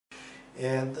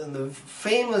And the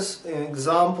famous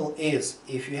example is,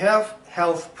 if you have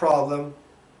health problem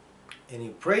and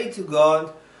you pray to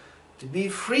God to be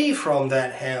free from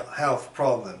that health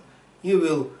problem, you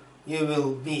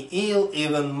will be ill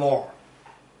even more.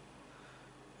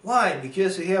 Why?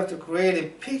 Because you have to create a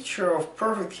picture of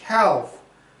perfect health,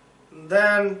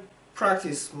 then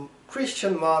practice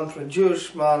Christian mantra,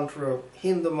 Jewish mantra,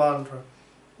 Hindu mantra,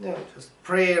 just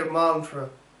prayer mantra.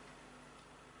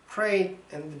 Pray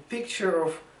and the picture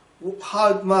of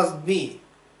how it must be.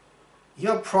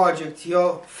 Your project,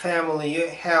 your family, your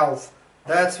health,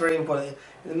 that's very important.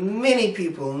 And many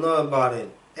people know about it,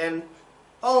 and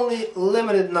only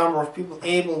limited number of people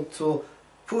able to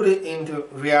put it into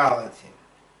reality.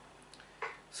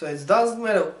 So it doesn't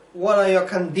matter what are your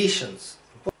conditions.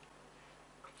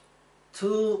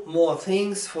 Two more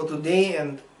things for today,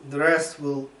 and the rest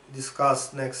we'll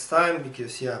discuss next time,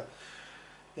 because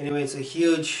anyway, it's a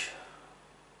huge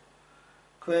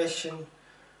question.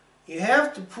 You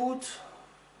have to put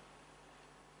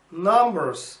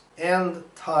numbers and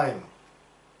time.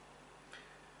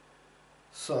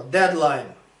 So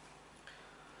deadline.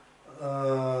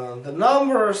 The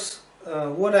numbers,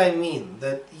 what I mean,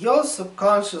 that your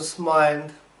subconscious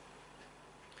mind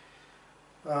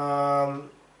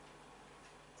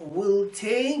will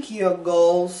take your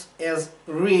goals as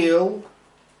real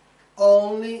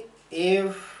only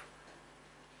if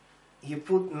you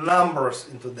put numbers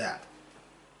into that.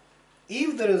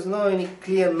 If there is no any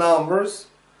clear numbers,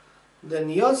 then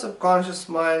your subconscious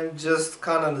mind just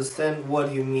can't understand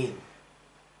what you mean.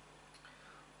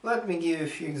 Let me give you a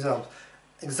few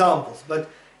examples, but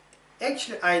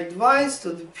actually I advise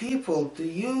to the people to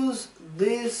use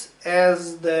this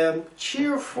as the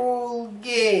cheerful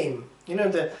game,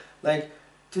 like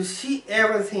to see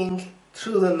everything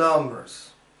through the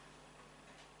numbers.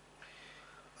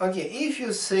 Okay, if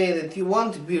you say that you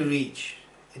want to be rich,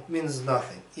 it means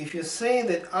nothing. If you say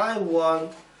that I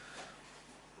want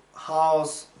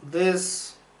house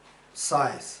this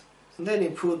size, and then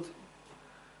you put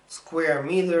square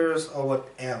meters or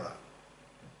whatever.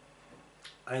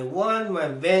 I want my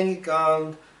bank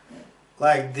account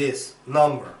like this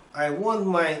number. I want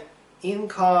my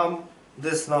income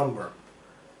this number.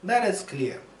 Then it's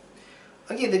clear.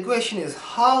 Okay, the question is,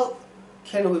 how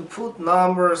can we put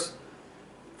numbers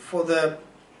for the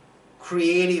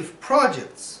creative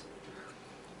projects?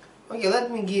 Okay,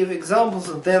 let me give examples,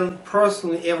 and then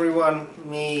personally everyone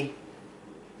may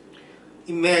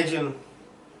imagine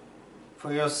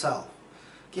for yourself.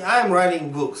 Okay, I'm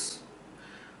writing books.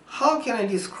 How can I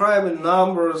describe in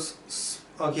numbers,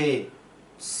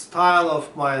 style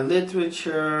of my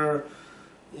literature,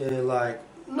 like,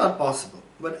 not possible.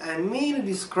 But I mean to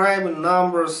describe in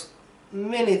numbers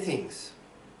many things.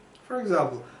 For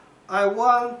example, I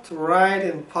want to write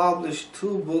and publish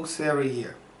 2 books every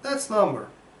year. That's number.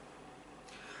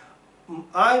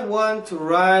 I want to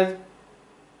write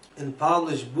and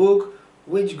publish book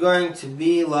which going to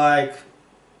be like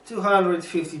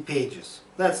 250 pages.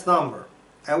 That's number.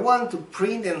 I want to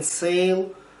print and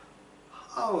sell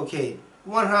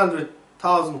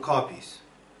 100,000 copies.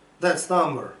 That's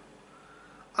number.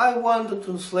 I want to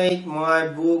translate my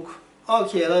book,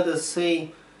 let us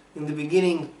say in the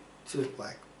beginning to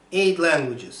like 8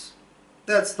 languages.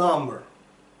 That's number.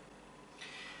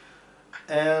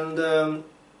 And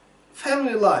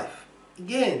family life,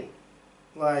 again,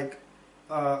 like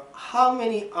how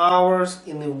many hours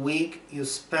in a week you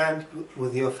spend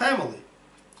with your family.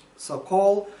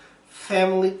 So-called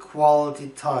family quality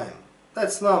time.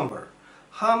 That's number.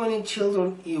 How many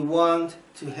children you want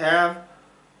to have?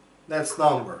 That's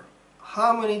number.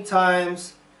 How many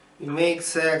times you make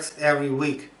sex every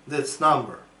week? That's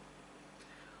number.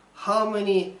 How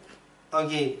much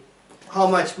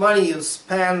money you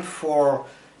spend for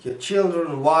your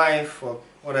children, wife, or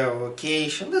whatever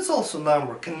vacation? That's also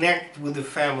number. Connect with the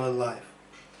family life.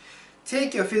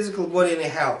 Take your physical body and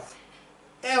health.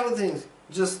 Everything's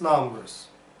just numbers.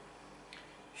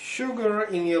 Sugar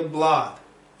in your blood,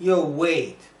 your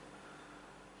weight,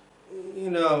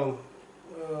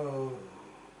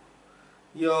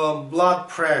 your blood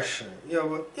pressure,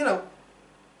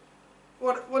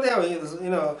 whatever it is,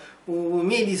 we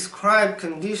may describe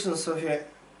conditions of your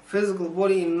physical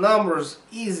body in numbers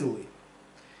easily.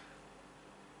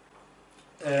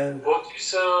 And what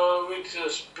is with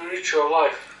spiritual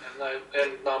life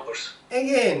and numbers?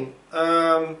 Again,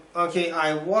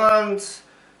 I want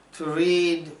to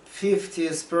read 50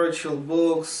 spiritual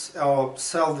books or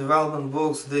self-development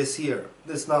books this year,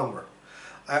 this number.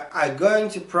 I'm going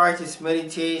to practice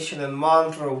meditation and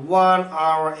mantra 1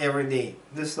 hour every day,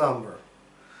 this number.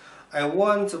 I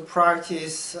want to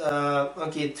practice,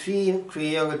 okay, 3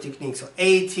 Kriya Yoga techniques, or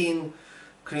 18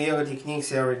 Kriya Yoga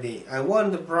techniques every day. I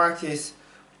want to practice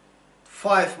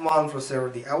 5 mantras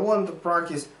every day. I want to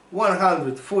practice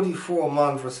 144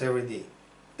 mantras every day.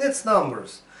 That's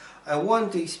numbers. I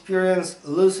want to experience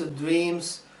lucid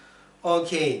dreams,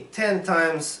 okay, 10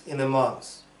 times in a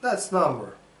month. That's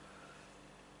number.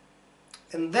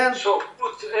 And then... So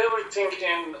put everything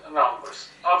in numbers.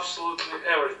 Absolutely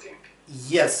everything.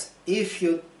 Yes. If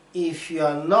you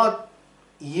are not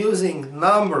using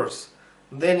numbers,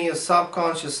 then your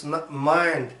subconscious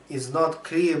mind is not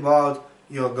clear about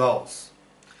your goals.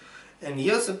 And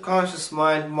your subconscious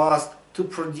mind must to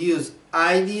produce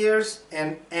ideas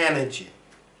and energy.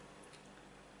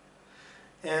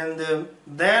 And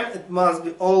then it must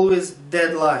be always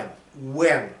deadline.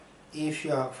 When? If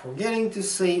you are forgetting to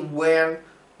say when,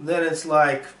 then it's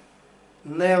like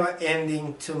never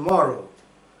ending tomorrow.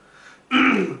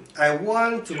 I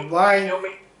want to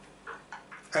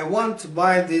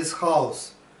buy this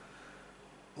house,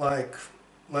 like,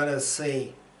 let us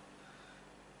say,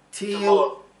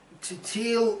 till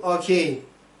okay,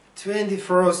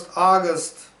 21st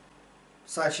August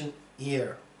such a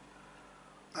year.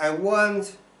 I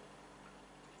want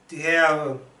to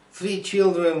have 3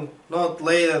 children not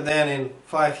later than in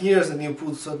 5 years, and you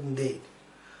put certain date.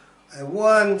 I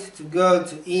want to go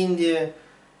to India,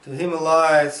 to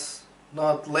Himalayas,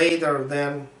 not later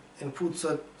than, and put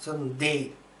certain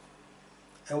date.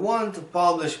 I want to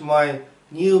publish my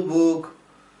new book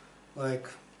like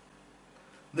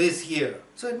this year.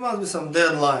 So it must be some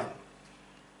deadline.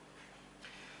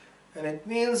 And it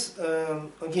means,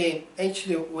 okay,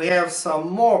 actually we have some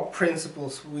more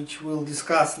principles which we'll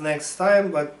discuss next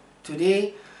time, but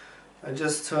today I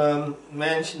just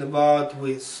mentioned about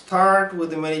we start with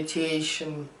the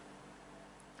meditation.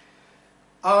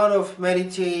 Out of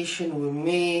meditation we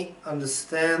may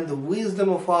understand the wisdom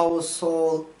of our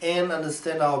soul and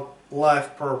understand our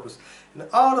life purpose. And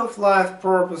out of life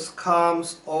purpose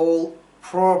comes all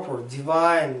proper,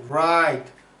 divine, right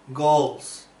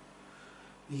goals.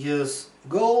 Because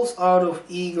goals out of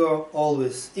ego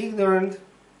always ignorant,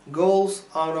 goals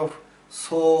out of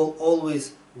soul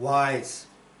always wise.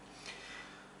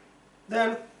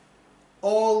 Then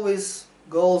always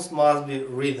goals must be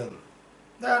written.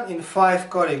 Then in 5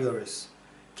 categories.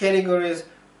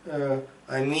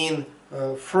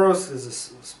 First is a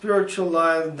spiritual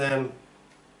life, then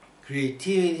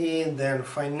creativity, then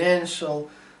financial,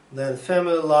 then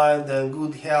family life, then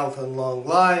good health and long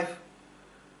life.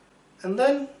 And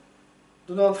then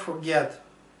do not forget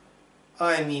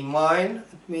I, me, mine.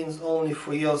 It means only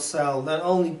for yourself. Then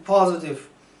only positive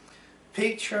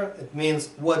picture. It means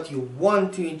what you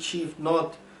want to achieve,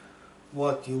 not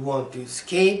what you want to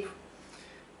escape.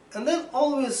 And then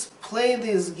always play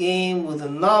this game with the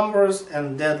numbers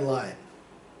and deadline.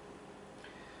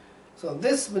 So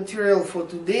this material for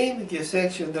today, because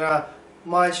actually there are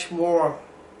much more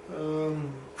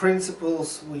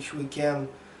principles which we can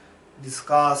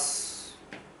discuss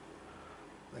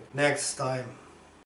like next time.